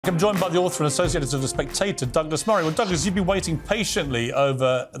I'm joined by the author and associate editor of The Spectator, Douglas Murray. Well, Douglas, you've been waiting patiently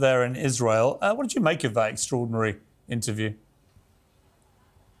over there in Israel. What did you make of that extraordinary interview?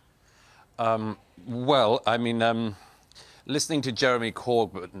 Listening to Jeremy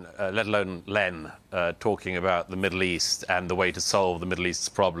Corbyn, let alone Len, talking about the Middle East and the way to solve the Middle East's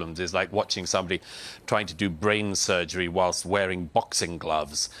problems is like watching somebody trying to do brain surgery whilst wearing boxing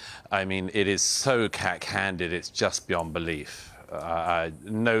gloves. I mean, it is so cack-handed, it's just beyond belief.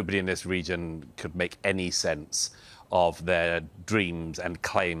 Nobody in this region could make any sense of their dreams and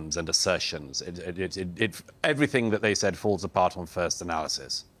claims and assertions. Everything that they said falls apart on first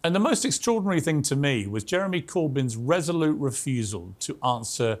analysis. And the most extraordinary thing to me was Jeremy Corbyn's resolute refusal to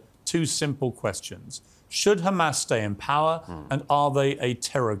answer two simple questions. Should Hamas stay in power and are they a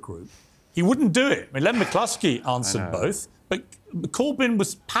terror group? He wouldn't do it. I mean, Len McCluskey answered both, but Corbyn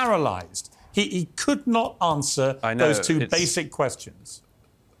was paralysed. He could not answer those two basic questions.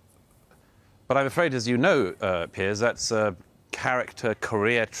 But I'm afraid, as you know, Piers, that's a character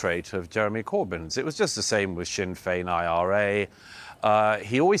career trait of Jeremy Corbyn's. It was just the same with Sinn Féin IRA.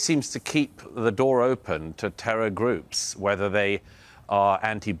 He always seems to keep the door open to terror groups, whether they are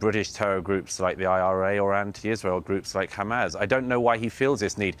anti-British terror groups like the IRA or anti-Israel groups like Hamas. I don't know why he feels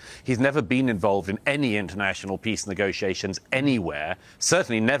this need. He's never been involved in any international peace negotiations anywhere,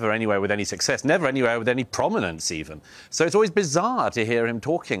 certainly never anywhere with any success, never anywhere with any prominence even. So it's always bizarre to hear him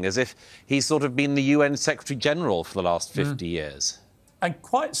talking as if he's sort of been the UN Secretary-General for the last 50 years. And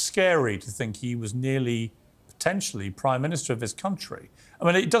quite scary to think he was nearly, potentially, Prime Minister of his country. I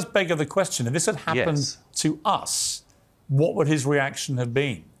mean, it does beg the question, if this had happened to us, what would his reaction have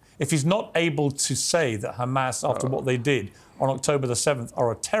been? If he's not able to say that Hamas, after what they did on October the 7th,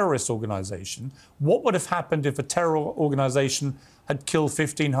 are a terrorist organisation, what would have happened if a terror organisation had killed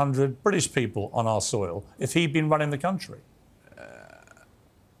 1,500 British people on our soil, if he'd been running the country?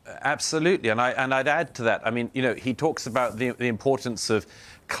 Absolutely, and I'd add to that. I mean, you know, he talks about the importance of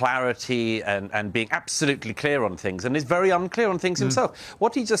clarity and being absolutely clear on things, and is very unclear on things himself.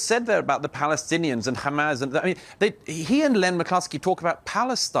 What he just said there about the Palestinians and Hamas, and I mean, he and Len McCluskey talk about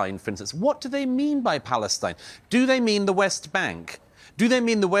Palestine, for instance. What do they mean by Palestine? Do they mean the West Bank? Do they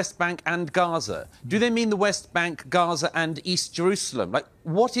mean the West Bank and Gaza? Do they mean the West Bank, Gaza and East Jerusalem? Like,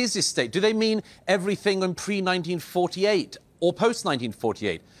 what is this state? Do they mean everything in pre-1948 or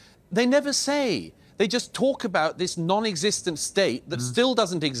post-1948? They never say. They just talk about this non-existent state that still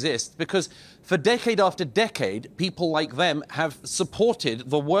doesn't exist because for decade after decade, people like them have supported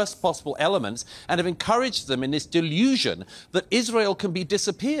the worst possible elements and have encouraged them in this delusion that Israel can be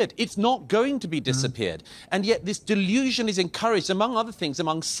disappeared. It's not going to be disappeared. And yet this delusion is encouraged, among other things,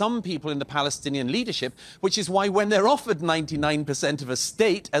 among some people in the Palestinian leadership, which is why when they're offered 99% of a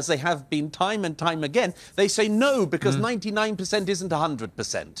state, as they have been time and time again, they say no, because 99% isn't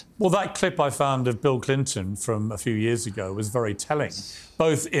 100%. Well, that clip I found of Bill Clinton from a few years ago was very telling,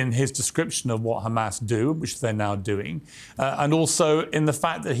 both in his description of what Hamas do, which they're now doing, and also in the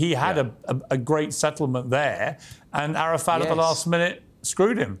fact that he had a great settlement there, and Arafat at the last minute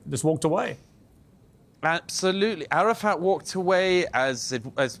screwed him, just walked away. Absolutely. Arafat walked away as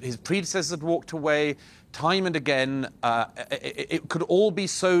his predecessors had walked away time and again. It could all be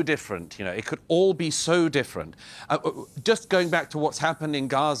so different, you know, it could all be so different. Just going back to what's happened in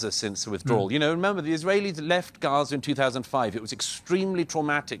Gaza since the withdrawal, you know, remember the Israelis left Gaza in 2005. It was extremely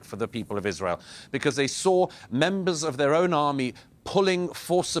traumatic for the people of Israel because they saw members of their own army pulling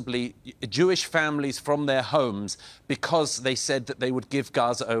forcibly Jewish families from their homes because they said that they would give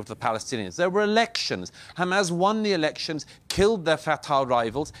Gaza over to the Palestinians. There were elections. Hamas won the elections, killed their Fatah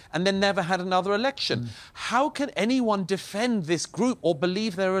rivals, and then never had another election. How can anyone defend this group or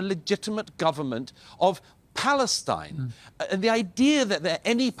believe they're a legitimate government of Palestine? And the idea that there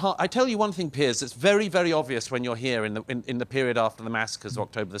any part... I tell you one thing, Piers, it's very, very obvious when you're here in the period after the massacres of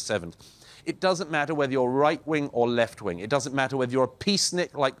October the 7th. It doesn't matter whether you're right-wing or left-wing. It doesn't matter whether you're a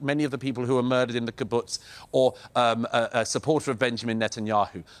peacenik, like many of the people who were murdered in the kibbutz, or a supporter of Benjamin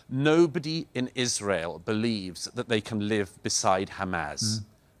Netanyahu. Nobody in Israel believes that they can live beside Hamas.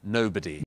 Nobody.